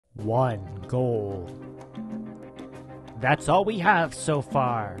One goal. That's all we have so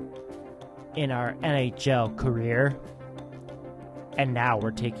far in our NHL career. And now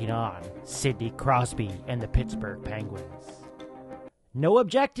we're taking on Sidney Crosby and the Pittsburgh Penguins. No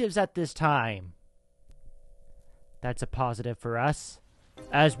objectives at this time. That's a positive for us.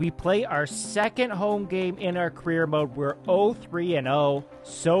 As we play our second home game in our career mode, we're 0-3-0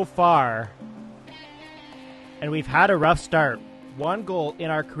 so far. And we've had a rough start. One goal in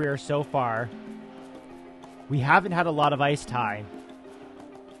our career so far. We haven't had a lot of ice time.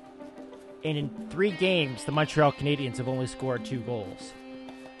 And in 3 games, the Montreal Canadiens have only scored 2 goals.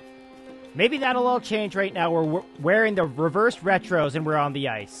 Maybe that'll all change right now. We're wearing the reverse retros and we're on the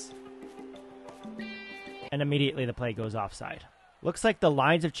ice. And immediately the play goes offside. Looks like the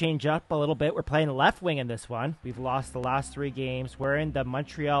lines have changed up a little bit. We're playing left wing in this one. We've lost the last 3 games. We're in the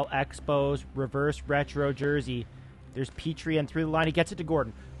Montreal Expos reverse retro jersey. There's Petrie, and through the line he gets it to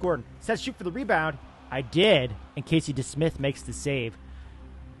Gordon. Gordon says shoot for the rebound. I did, and Casey DeSmith makes the save.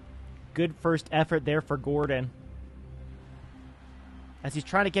 Good first effort there for Gordon. As he's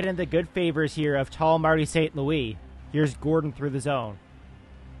trying to get into the good favors here of tall Marty St. Louis. Here's Gordon through the zone.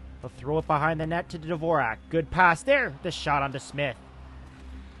 He'll throw it behind the net to Dvorak. Good pass there. The shot on DeSmith.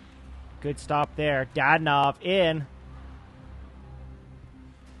 Good stop there. Dadonov in.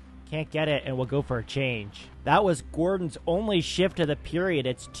 Can't get it, and we'll go for a change. That was Gordon's only shift of the period.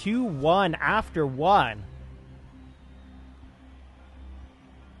 It's 2-1 after 1.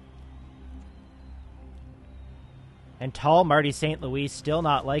 And tall Marty St. Louis still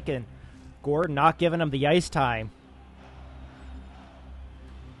not liking Gordon, not giving him the ice time.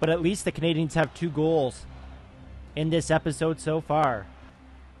 But at least the Canadiens have 2 goals in this episode so far.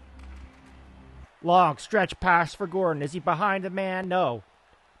 Long stretch pass for Gordon. Is he behind the man? No.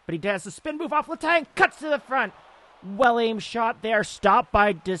 But he does the spin move off Letang. Cuts to the front. Well-aimed shot there. Stopped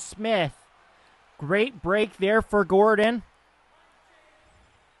by DeSmith. Great break there for Gordon.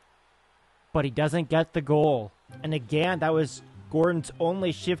 But he doesn't get the goal. And again, that was Gordon's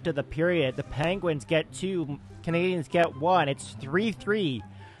only shift of the period. The Penguins get 2. Canadiens get 1. It's 3-3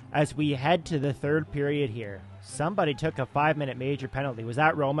 as we head to the third period here. Somebody took a 5-minute major penalty. Was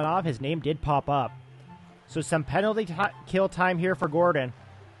that Romanov? His name did pop up. So some penalty kill time here for Gordon.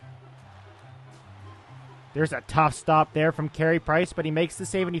 There's a tough stop there from Carey Price, but he makes the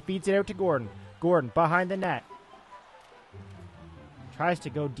save and he feeds it out to Gordon. Gordon behind the net. Tries to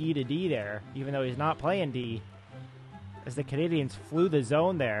go D to D there, even though he's not playing D. As the Canadiens flew the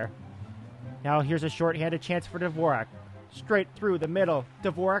zone there. Now here's a shorthanded chance for Dvorak. Straight through the middle.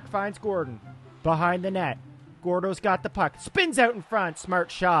 Dvorak finds Gordon. Behind the net. Gordo's got the puck. Spins out in front. Smart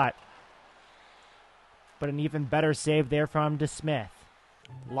shot. But an even better save there from DeSmith.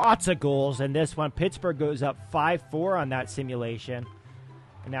 Lots of goals in this one. Pittsburgh goes up 5-4 on that simulation.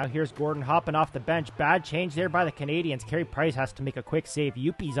 And now here's Gordon hopping off the bench. Bad change there by the Canadiens. Carey Price has to make a quick save.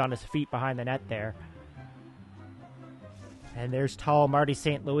 Yuppie's on his feet behind the net there. And there's tall Marty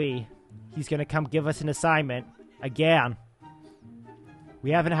St. Louis. He's going to come give us an assignment. Again.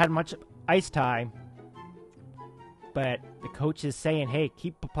 We haven't had much ice time. But the coach is saying, hey,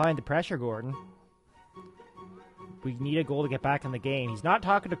 keep applying the pressure, Gordon. We need a goal to get back in the game. He's not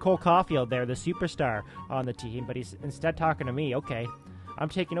talking to Cole Caulfield there, the superstar on the team, but he's instead talking to me. Okay, I'm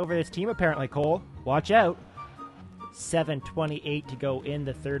taking over this team apparently, Cole. Watch out. 7:28 to go in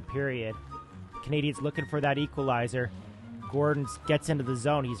the third period. Canadiens looking for that equalizer. Gordon gets into the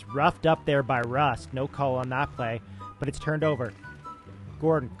zone. He's roughed up there by Rust. No call on that play, but it's turned over.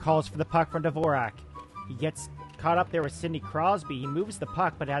 Gordon calls for the puck from Dvorak. He gets caught up there with Sidney Crosby. He moves the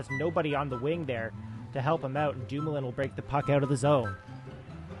puck, but has nobody on the wing there to help him out, and Dumoulin will break the puck out of the zone.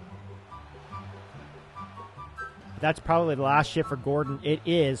 That's probably the last shift for Gordon. It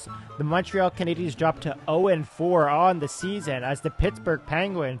is. The Montreal Canadiens drop to 0-4 on the season as the Pittsburgh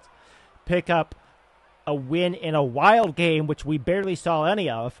Penguins pick up a win in a wild game, which we barely saw any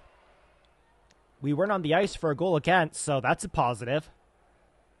of. We weren't on the ice for a goal against, so that's a positive.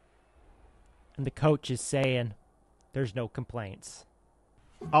 And the coach is saying there's no complaints.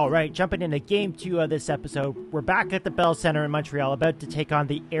 All right, jumping into Game 2 of this episode, we're back at the Bell Center in Montreal, about to take on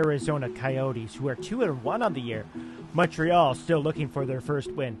the Arizona Coyotes, who are 2-1 on the year. Montreal still looking for their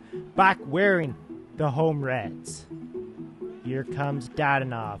first win, back wearing the home Reds. Here comes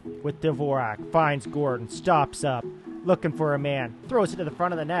Dadonov with Dvorak, finds Gordon, stops up, looking for a man, throws it to the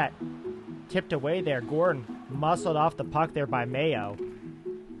front of the net. Tipped away there, Gordon muscled off the puck there by Mayo.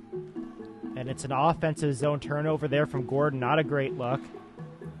 And it's an offensive zone turnover there from Gordon, not a great look.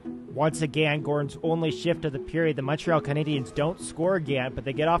 Once again, Gordon's only shift of the period. The Montreal Canadiens don't score again, but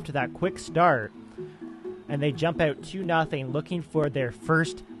they get off to that quick start. And they jump out 2-0, looking for their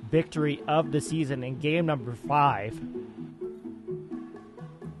first victory of the season in game number 5.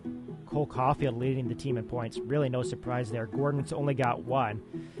 Cole Caulfield leading the team in points. Really no surprise there. Gordon's only got 1.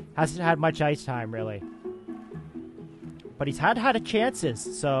 Hasn't had much ice time, really. But he's had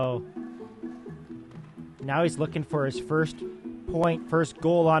chances, so now he's looking for his first point, first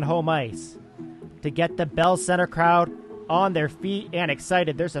goal on home ice to get the Bell Center crowd on their feet and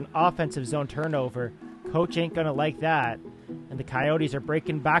excited. There's an offensive zone turnover. Coach ain't going to like that. And the Coyotes are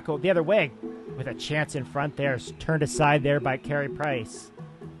breaking back the other way with a chance in front there. Turned aside there by Carey Price.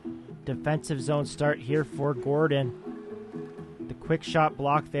 Defensive zone start here for Gordon. The quick shot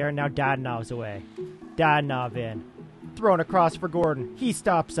block there. Now Dadonov's away. Dadonov in. Thrown across for Gordon. He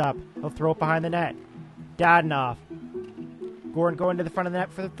stops up. He'll throw it behind the net. Dadonov. Gordon going to the front of the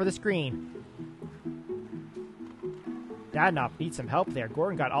net for the screen. Dadonov needs some help there.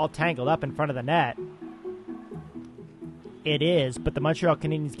 Gordon got all tangled up in front of the net. It is, but the Montreal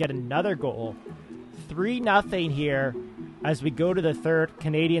Canadiens get another goal. 3-0 here as we go to the third.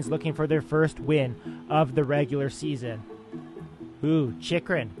 Canadiens looking for their first win of the regular season. Ooh,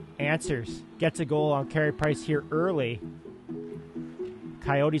 Chychrun answers. Gets a goal on Carey Price here early.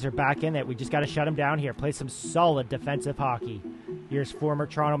 Coyotes are back in it. We just got to shut them down here. Play some solid defensive hockey. Here's former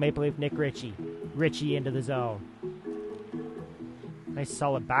Toronto Maple Leaf Nick Ritchie. Ritchie into the zone. Nice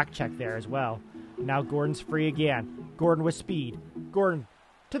solid back check there as well. Now Gordon's free again. Gordon with speed. Gordon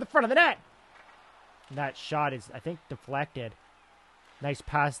to the front of the net. That shot is, I think, deflected. Nice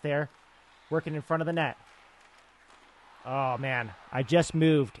pass there. Working in front of the net. Oh, man. I just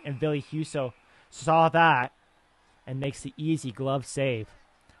moved, and Billy Huso saw that and makes the easy glove save.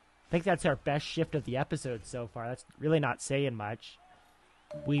 I think that's our best shift of the episode so far. That's really not saying much.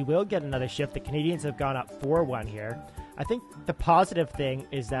 We will get another shift. The Canadiens have gone up 4-1 here. I think the positive thing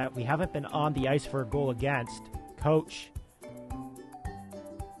is that we haven't been on the ice for a goal against. Coach.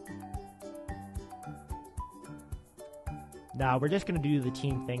 Now we're just going to do the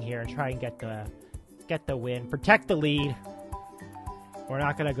team thing here and try and get the win. Protect the lead. We're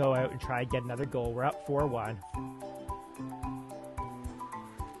not going to go out and try and get another goal. We're up 4-1.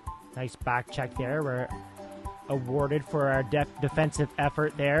 Nice back check there. We're awarded for our defensive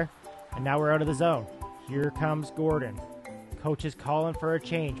effort there. And now we're out of the zone. Here comes Gordon. Coach is calling for a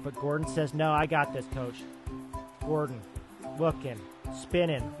change, but Gordon says, no, I got this, coach. Gordon looking,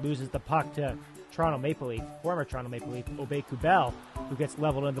 spinning, loses the puck to Toronto Maple Leaf, former Toronto Maple Leaf, Obey Kubel, who gets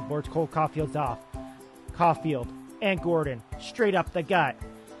leveled in the boards. Cole Caulfield's off. Caulfield and Gordon straight up the gut.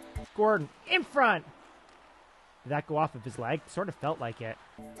 Gordon in front. Did that go off of his leg? Sort of felt like it.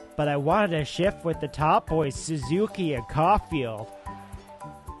 But I wanted to shift with the top boys, Suzuki and Caulfield.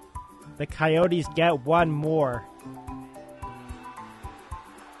 The Coyotes get one more.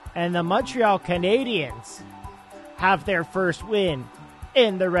 And the Montreal Canadiens have their first win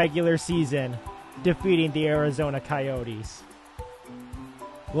in the regular season, defeating the Arizona Coyotes.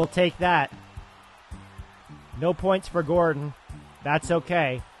 We'll take that. No points for Gordon. That's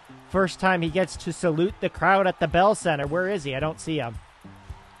okay. First time he gets to salute the crowd at the Bell Center. Where is he? I don't see him.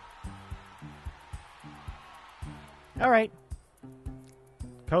 All right.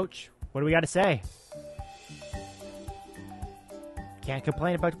 Coach, what do we got to say? Can't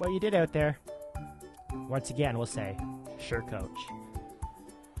complain about what you did out there. Once again, we'll say, sure, coach.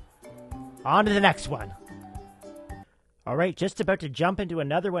 On to the next one. All right, just about to jump into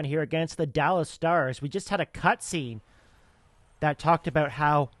another one here against the Dallas Stars. We just had a cutscene that talked about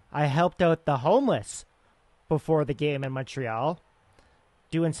how I helped out the homeless before the game in Montreal.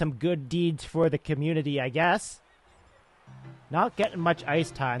 Doing some good deeds for the community, I guess. Not getting much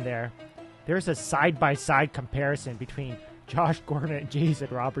ice time there. There's a side-by-side comparison between Josh Gordon and Jason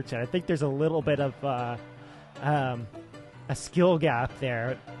Robertson. I think there's a little bit of a skill gap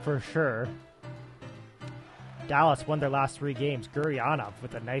there for sure. Dallas won their last 3 games. Gurianov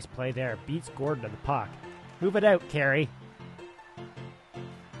with a nice play there. Beats Gordon to the puck. Move it out, Carey.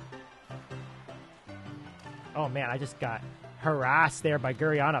 Oh, man, I just got harassed there by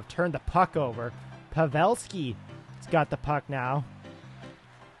Gurianov. Turned the puck over. Pavelski's got the puck now.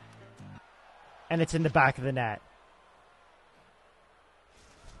 And it's in the back of the net.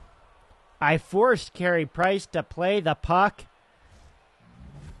 I forced Carey Price to play the puck.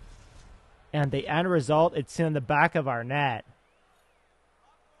 And the end result, it's in the back of our net.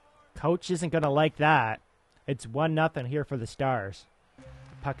 Coach isn't going to like that. It's 1-0 here for the Stars. The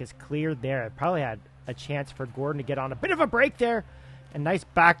puck is cleared there. It probably had a chance for Gordon to get on a bit of a break there. A nice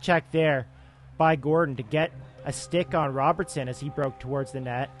back check there by Gordon to get a stick on Robertson as he broke towards the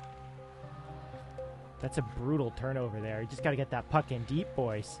net. That's a brutal turnover there. You just got to get that puck in deep,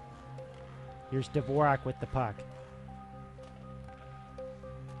 boys. Here's Dvorak with the puck.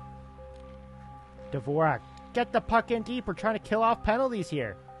 Dvorak, get the puck in deep. We're trying to kill off penalties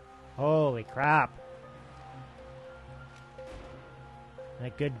here. Holy crap. And a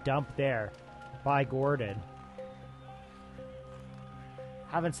good dump there by Gordon.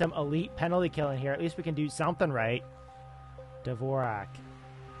 Having some elite penalty killing here. At least we can do something right. Dvorak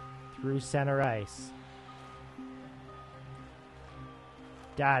through center ice.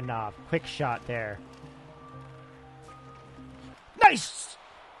 Dadonov, quick shot there. Nice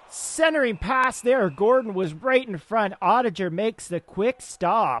centering pass there. Gordon was right in front. Oettinger makes the quick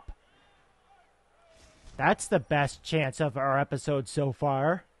stop. That's the best chance of our episode so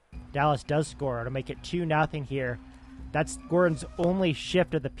far. Dallas does score to make it 2-0 here. That's Gordon's only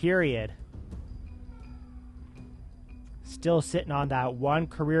shift of the period. Still sitting on that one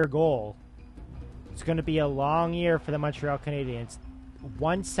career goal. It's going to be a long year for the Montreal Canadiens.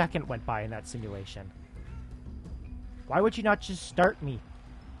 1 second went by in that simulation. Why would you not just start me?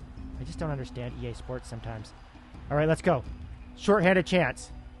 I just don't understand EA Sports sometimes. All right, let's go. Short-handed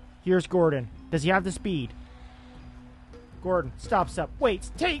chance. Here's Gordon. Does he have the speed? Gordon stops up,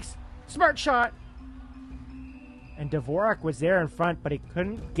 waits, takes, smart shot. And Dvorak was there in front, but he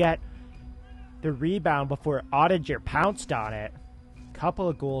couldn't get the rebound before Oettinger pounced on it. Couple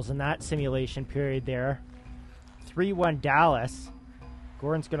of goals in that simulation period there. 3-1 Dallas.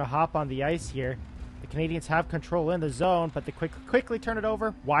 Gordon's going to hop on the ice here. The Canadiens have control in the zone, but they quickly turn it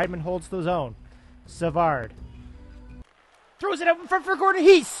over. Wideman holds the zone. Savard throws it out in front for Gordon.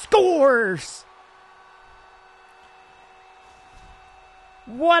 He scores!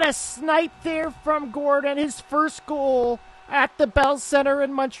 What a snipe there from Gordon. His first goal at the Bell Center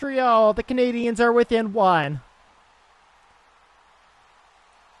in Montreal. The Canadiens are within 1.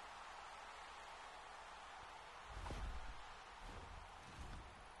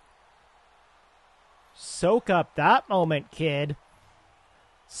 Soak up that moment, kid.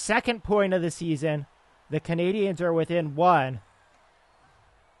 Second point of the season. The Canadiens are within 1.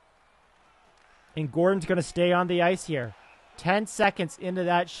 And Gordon's going to stay on the ice here. 10 seconds into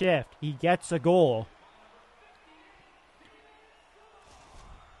that shift, he gets a goal.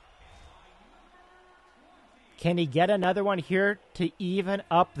 Can he get another one here to even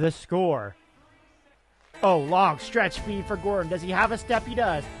up the score? Oh, long stretch feed for Gordon. Does he have a step? He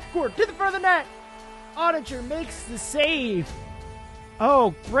does. Gordon to the front of the net. Oettinger makes the save.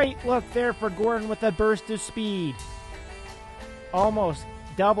 Oh, great look there for Gordon with a burst of speed. Almost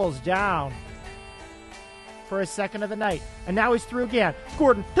doubles down for his second of the night. And now he's through again.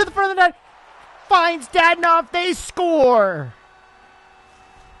 Gordon to the front of the net. Finds Dadonov. They score.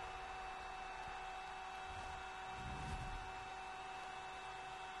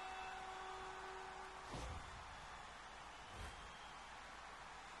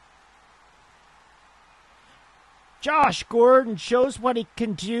 Josh Gordon shows what he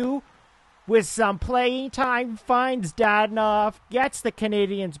can do with some playing time, finds Dadonov, gets the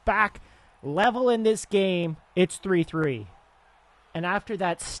Canadiens back level in this game. It's 3-3. And after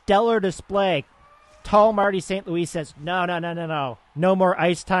that stellar display, tall Marty St. Louis says, no. No more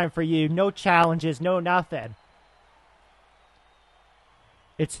ice time for you. No challenges, no nothing.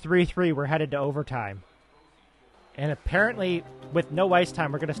 It's 3-3. We're headed to overtime. And apparently, with no ice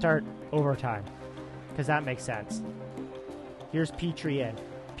time, we're going to start overtime. Because that makes sense. Here's Petrie in.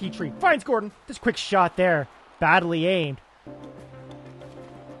 Petrie finds Gordon. This quick shot there. Badly aimed.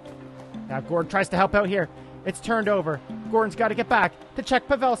 Now Gordon tries to help out here. It's turned over. Gordon's got to get back to check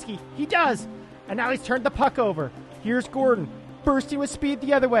Pavelski. He does. And now he's turned the puck over. Here's Gordon. Bursting with speed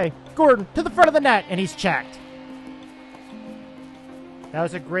the other way. Gordon to the front of the net. And he's checked. That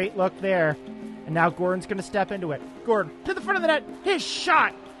was a great look there. And now Gordon's going to step into it. Gordon to the front of the net. His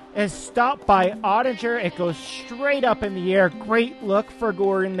shot is stopped by Oettinger. It goes straight up in the air. Great look for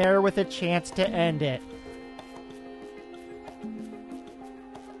Gordon there with a chance to end it.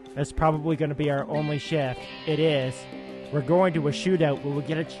 That's probably going to be our only shift. It is. We're going to a shootout where we'll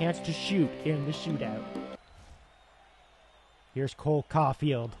get a chance to shoot in the shootout. Here's Cole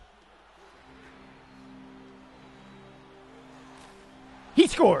Caulfield. He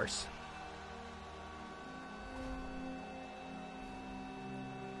scores!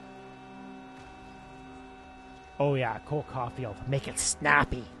 Oh yeah, Cole Caulfield. Make it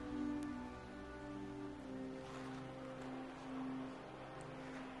snappy.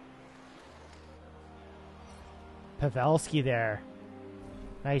 Pavelski there.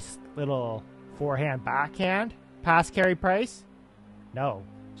 Nice little forehand backhand. Pass Carey Price? No.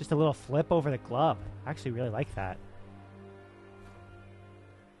 Just a little flip over the glove. I actually really like that.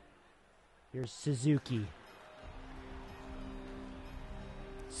 Here's Suzuki.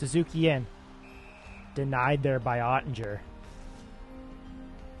 Suzuki in. Denied there by Oettinger.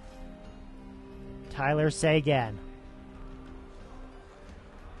 Tyler Seguin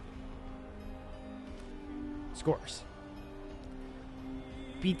scores.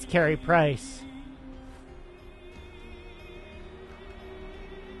 Beats Carey Price.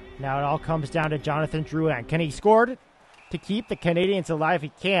 Now it all comes down to Jonathan Drouin. Can he score to keep the Canadiens alive? He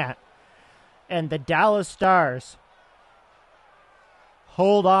can't. And the Dallas Stars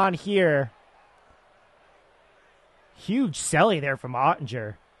hold on here. Huge celly there from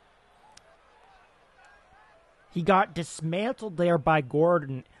Ottinger. He got dismantled there by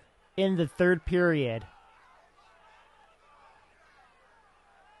Gordon in the third period.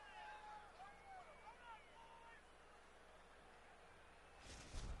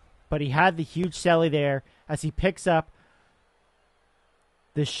 But he had the huge celly there as he picks up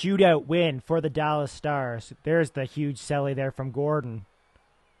the shootout win for the Dallas Stars. There's the huge celly there from Gordon.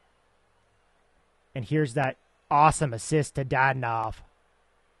 And here's that awesome assist to Dadonov.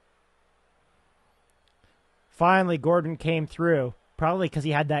 Finally, Gordon came through, probably because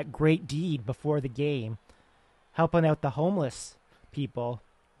he had that great deed before the game, helping out the homeless people.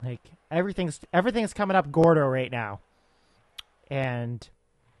 Like, everything's coming up Gordo right now. And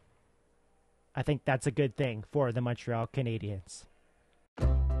I think that's a good thing for the Montreal Canadiens.